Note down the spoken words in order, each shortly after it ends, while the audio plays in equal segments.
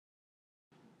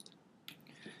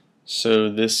So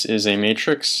this is a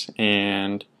matrix,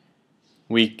 and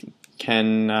we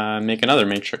can make another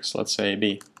matrix. Let's say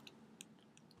B.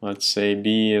 Let's say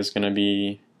B is going to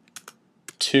be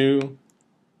 2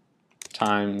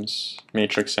 times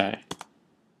matrix A.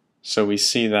 So we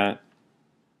see that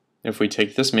if we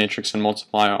take this matrix and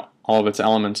multiply all of its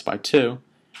elements by 2,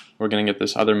 we're going to get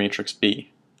this other matrix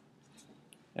B.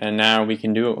 And now we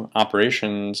can do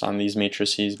operations on these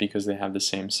matrices because they have the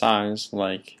same size,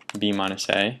 like B minus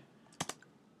A,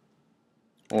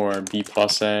 or B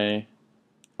plus A,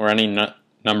 or any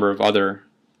number of other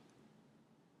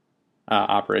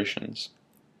operations.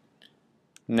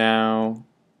 Now,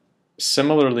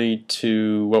 similarly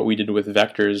to what we did with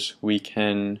vectors, we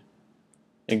can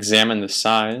examine the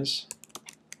size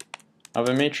of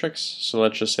a matrix. So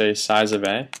let's just say size of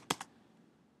A,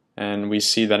 and we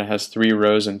see that it has 3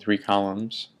 rows and 3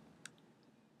 columns.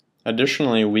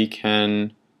 Additionally, we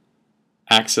can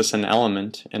access an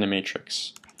element in a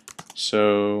matrix.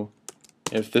 So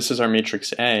if this is our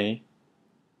matrix A,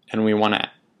 and we want to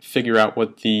figure out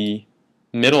what the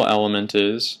middle element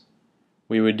is,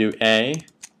 we would do A,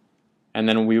 and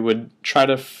then we would try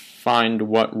to find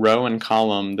what row and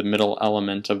column the middle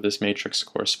element of this matrix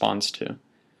corresponds to.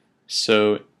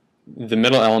 So the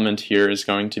middle element here is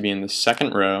going to be in the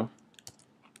second row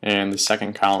and the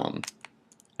second column.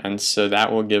 And so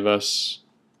that will give us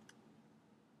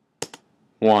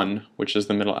 1, which is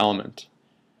the middle element.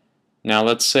 Now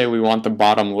let's say we want the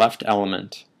bottom left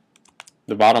element.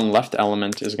 The bottom left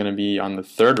element is going to be on the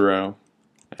third row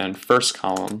and first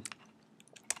column.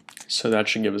 So that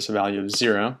should give us a value of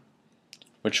 0,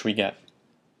 which we get.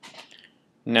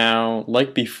 Now,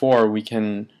 like before, we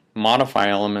can modify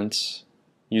elements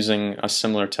using a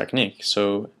similar technique.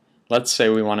 So let's say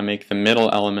we want to make the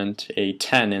middle element a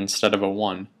 10 instead of a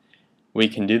 1. We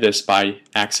can do this by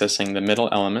accessing the middle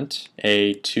element,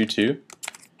 A22,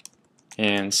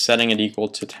 and setting it equal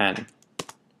to 10.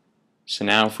 So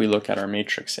now if we look at our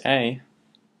matrix A,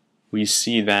 we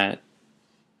see that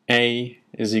A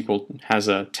has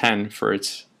a 10 for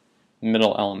its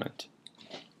middle element.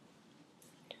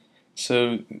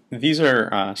 So these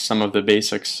are some of the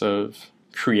basics of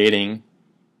creating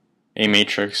a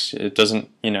matrix. It doesn't,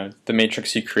 the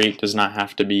matrix you create does not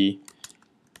have to be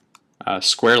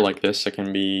square like this. It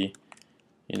can be,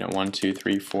 1, 2,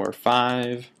 3, 4,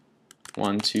 5,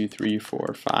 1, 2, 3,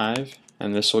 4, 5,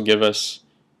 and this will give us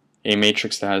a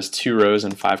matrix that has 2 rows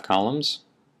and 5 columns,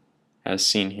 as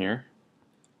seen here.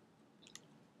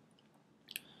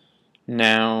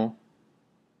 Now,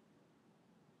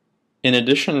 in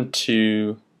addition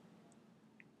to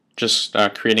just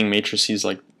creating matrices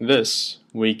like this,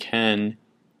 we can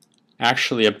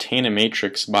actually obtain a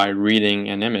matrix by reading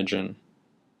an image in.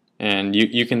 And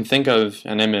you can think of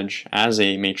an image as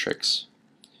a matrix.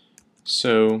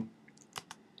 So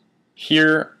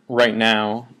here, right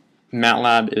now,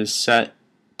 Matlab is set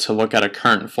to look at a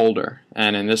current folder.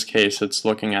 And in this case, it's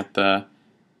looking at the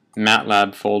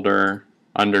Matlab folder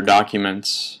under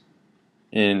Documents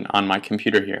on my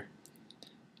computer here.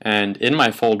 And in my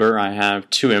folder, I have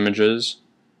 2 images.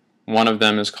 One of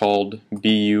them is called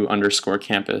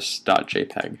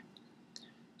bu_campus.jpg.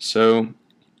 So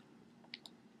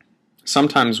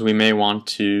sometimes we may want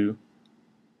to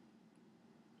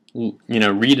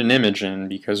read an image in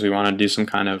because we want to do some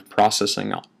kind of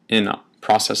processing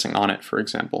on it, for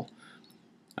example.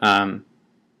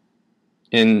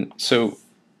 So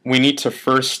we need to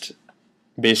first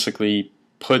basically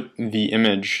put the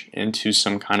image into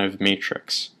some kind of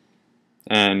matrix.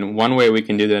 And one way we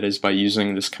can do that is by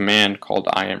using this command called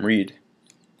imread.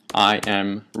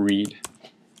 imread.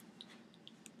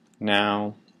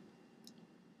 Now,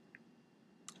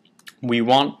 we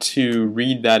want to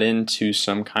read that into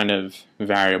some kind of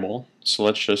variable. So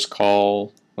let's just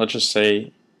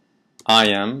say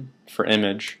im for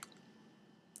image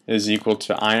is equal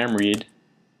to imread,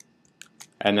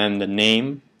 and then the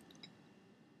name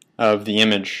of the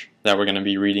image that we're going to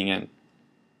be reading in.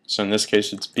 So in this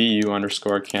case, it's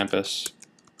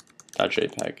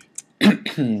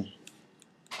bu_campus.jpg.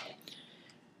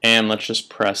 And let's just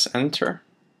press enter.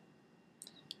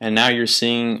 And now you're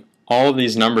seeing all of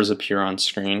these numbers appear on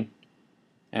screen.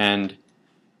 And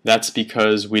that's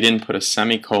because we didn't put a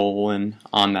semicolon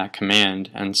on that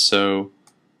command. And so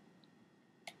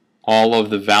all of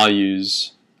the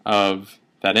values of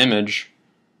that image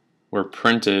were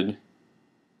printed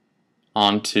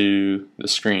onto the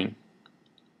screen.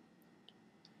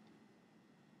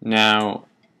 Now,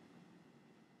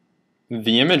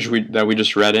 the image that we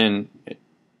just read in,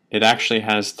 it actually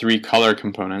has 3 color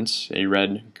components, a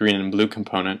red, green, and blue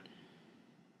component.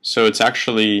 So it's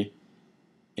actually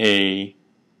a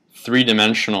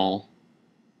 3-dimensional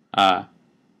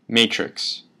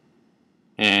matrix.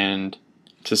 And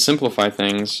to simplify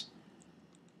things,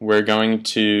 we're going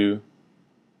to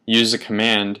use a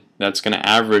command that's going to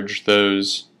average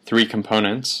those three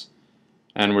components,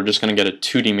 and we're just going to get a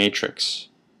 2D matrix,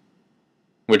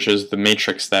 which is the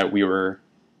matrix that we were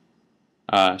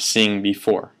seeing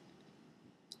before.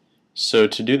 So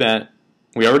to do that,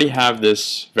 we already have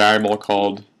this variable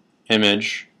called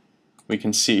image. We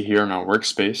can see here in our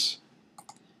workspace.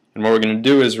 And what we're going to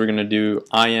do is we're going to do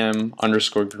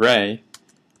im_gray,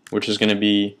 which is going to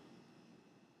be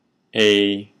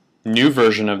a new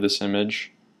version of this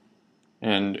image,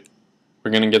 and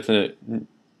we're going to get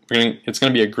it's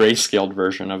going to be a grayscaled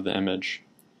version of the image,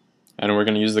 and we're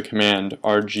going to use the command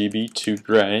rgb to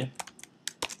gray,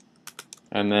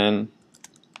 and then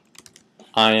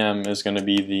im is going to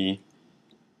be the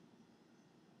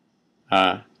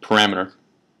parameter,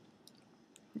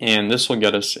 and this will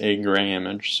get us a gray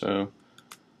image. So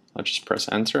let's just press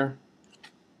enter,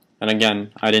 and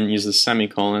again I didn't use the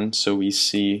semicolon, so we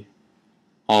see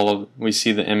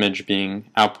the image being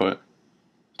output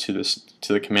to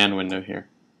the command window here.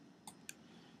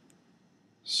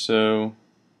 So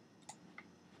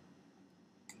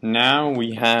now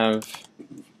we have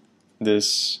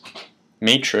this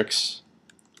matrix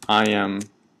im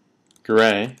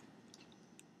gray,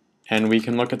 and we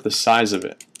can look at the size of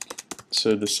it.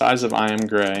 So the size of im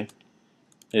gray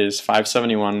is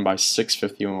 571 by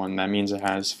 651. That means it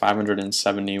has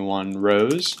 571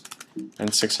 rows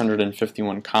and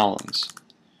 651 columns.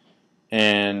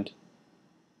 And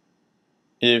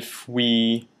if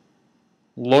we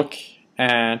look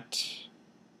at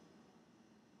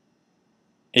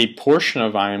a portion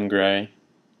of im gray,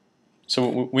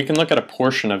 so we can look at a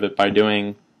portion of it by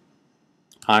doing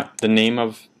the name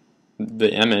of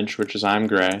the image, which is im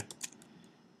gray,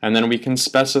 and then we can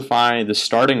specify the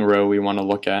starting row we want to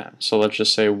look at. So let's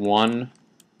just say 1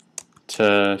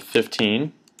 to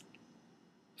 15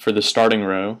 for the starting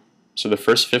row, so the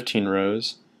first 15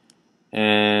 rows,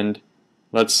 and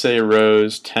let's say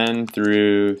rows 10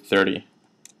 through 30,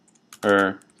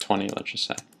 or 20, let's just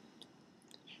say.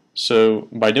 So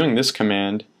by doing this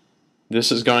command,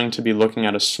 this is going to be looking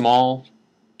at a small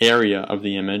area of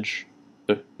the image,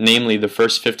 namely the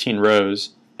first 15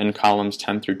 rows and columns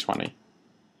 10 through 20.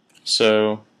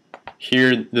 So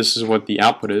here, this is what the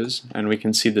output is, and we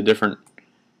can see the different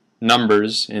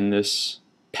numbers in this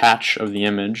patch of the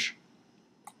image,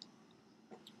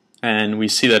 and we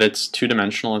see that it's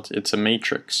two-dimensional, it's a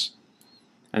matrix,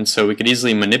 and so we could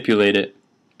easily manipulate it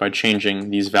by changing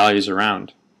these values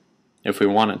around if we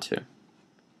wanted to.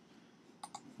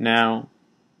 Now,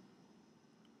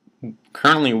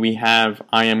 currently we have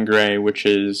im gray, which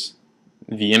is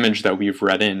the image that we've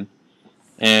read in,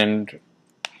 and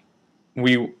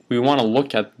we want to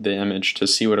look at the image to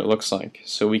see what it looks like.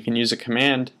 So we can use a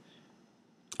command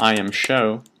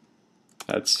im_show,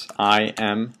 that's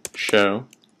im_show,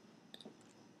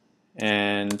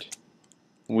 and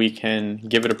we can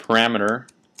give it a parameter,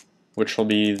 which will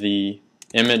be the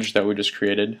image that we just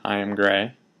created, im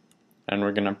gray, and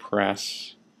we're going to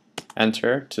press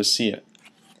enter to see it.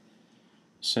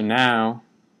 So now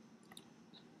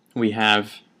we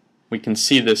can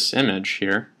see this image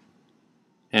here,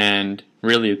 and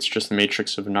really it's just a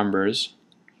matrix of numbers,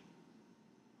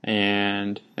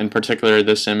 and in particular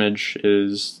this image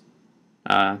is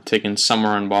taken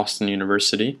somewhere in Boston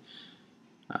University.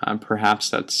 Perhaps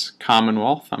that's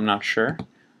Commonwealth, I'm not sure.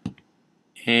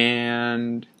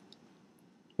 And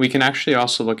we can actually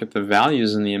also look at the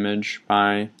values in the image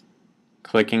by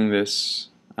clicking this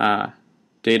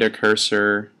data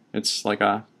cursor. It's like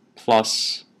a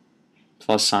plus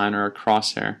sign or a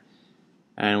crosshair,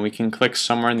 and we can click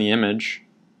somewhere in the image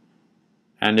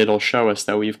and it'll show us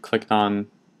that we've clicked on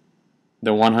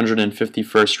the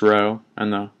 151st row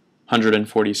and the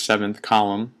 147th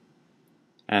column,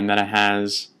 and that it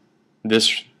has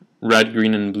this red,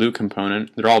 green, and blue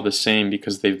component. They're all the same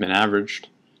because they've been averaged,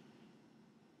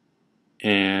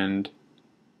 and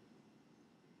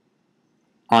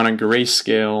on a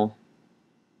grayscale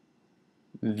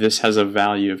this has a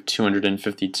value of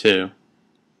 252.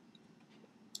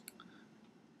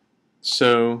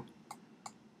 So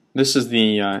this is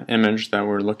the image that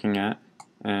we're looking at,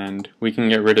 and we can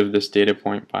get rid of this data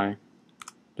point by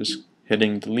just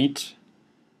hitting delete.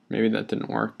 Maybe that didn't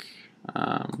work.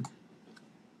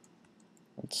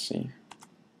 Let's see.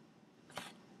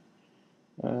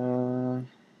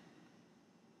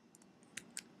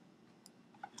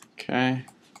 Okay,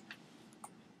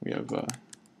 we have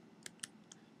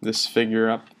this figure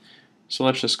up. So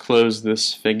let's just close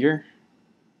this figure.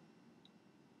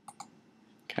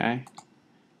 Okay.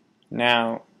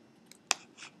 Now,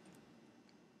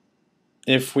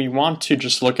 if we want to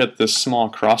just look at this small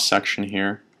cross section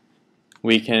here,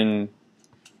 we can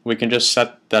just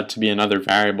set that to be another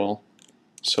variable.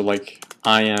 So like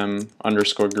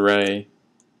im_gray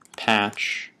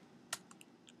patch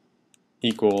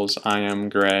equals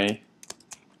im_gray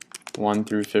 1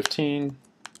 through 15,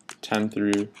 10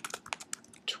 through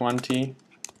 20,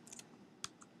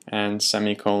 and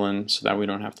semicolon so that we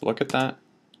don't have to look at that.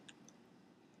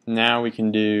 Now we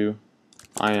can do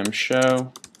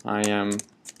im_show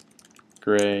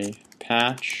im_gray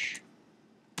patch,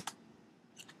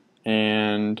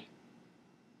 and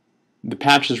the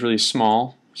patch is really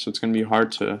small, so it's going to be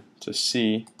hard to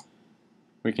see.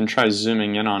 We can try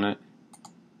zooming in on it.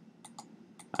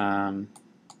 That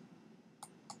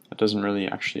doesn't really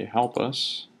actually help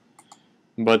us,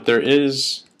 but there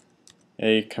is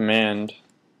a command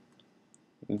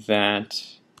that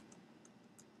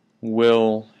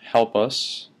will help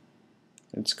us.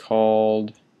 It's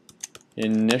called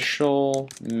initial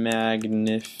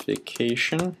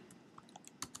magnification,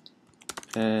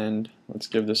 and let's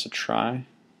give this a try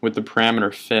with the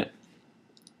parameter fit.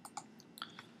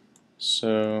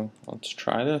 So let's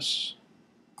try this.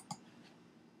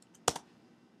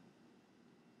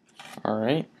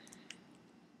 Alright.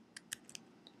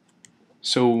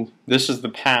 So this is the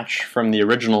patch from the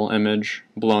original image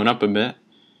blown up a bit,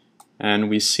 and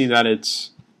we see that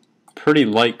it's pretty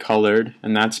light colored,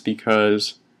 and that's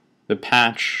because the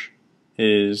patch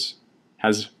has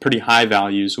pretty high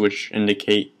values which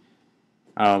indicate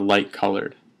light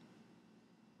colored.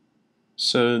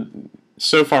 So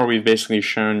far we've basically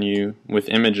shown you with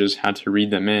images how to read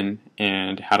them in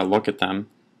and how to look at them,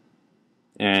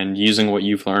 and using what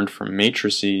you've learned from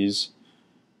matrices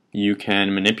you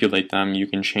can manipulate them, you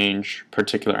can change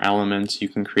particular elements, you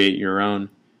can create your own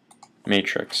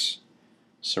matrix.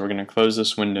 So we're going to close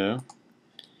this window,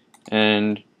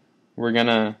 and we're going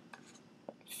to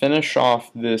finish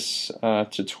off this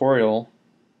tutorial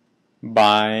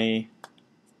by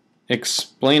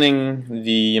explaining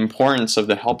the importance of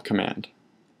the help command.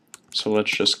 So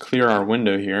let's just clear our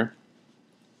window here.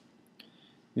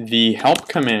 The help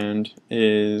command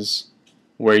is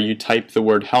where you type the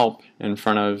word help in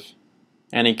front of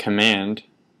any command,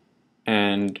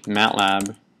 and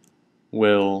Matlab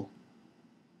will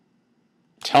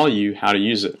tell you how to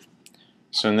use it.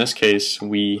 So in this case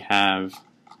we have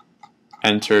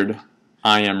entered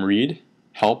imread,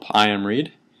 help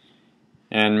imread,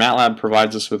 and Matlab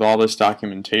provides us with all this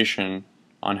documentation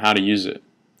on how to use it.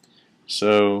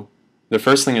 So the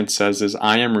first thing it says is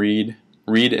imread,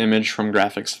 read image from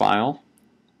graphics file.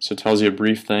 So it tells you a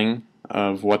brief thing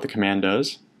of what the command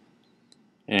does,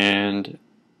 and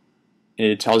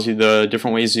it tells you the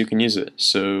different ways you can use it.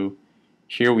 So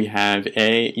here we have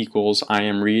a equals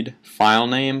imread file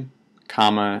name,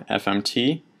 comma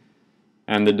fmt,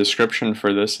 and the description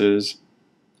for this is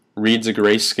reads a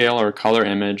grayscale or color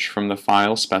image from the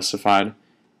file specified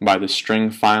by the string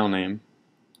file name.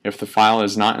 If the file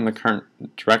is not in the current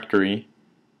directory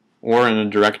or in a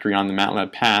directory on the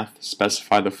Matlab path,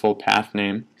 specify the full path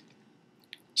name.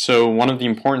 So one of the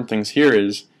important things here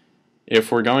is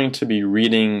if we're going to be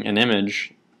reading an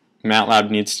image, Matlab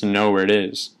needs to know where it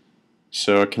is.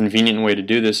 So a convenient way to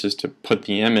do this is to put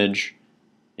the image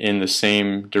in the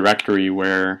same directory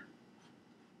where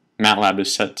Matlab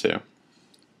is set to.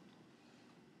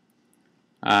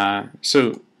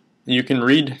 So you can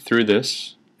read through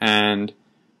this, and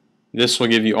this will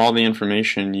give you all the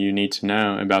information you need to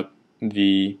know about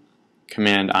the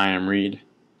command imread.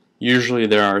 Usually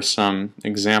there are some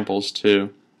examples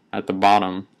too at the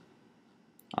bottom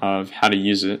of how to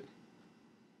use it.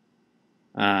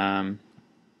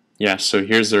 Yeah, so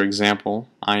here's their example.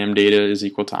 imData is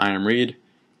equal to imread,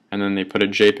 and then they put a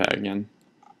JPEG in.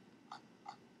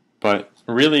 But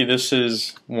really this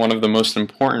is one of the most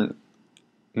important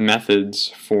methods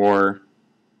for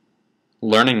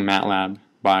learning Matlab,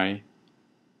 by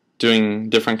doing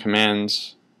different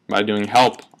commands, by doing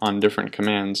help on different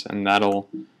commands, and that'll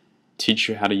teach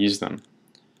you how to use them.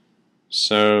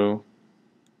 So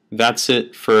that's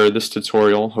it for this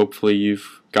tutorial. Hopefully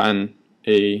you've gotten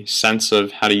a sense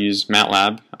of how to use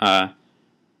Matlab.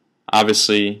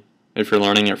 Obviously if you're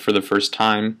learning it for the first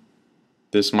time,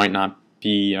 this might not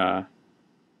be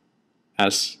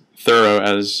as thorough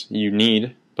as you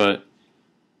need, but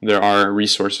there are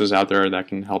resources out there that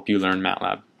can help you learn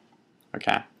Matlab.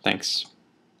 Okay, thanks.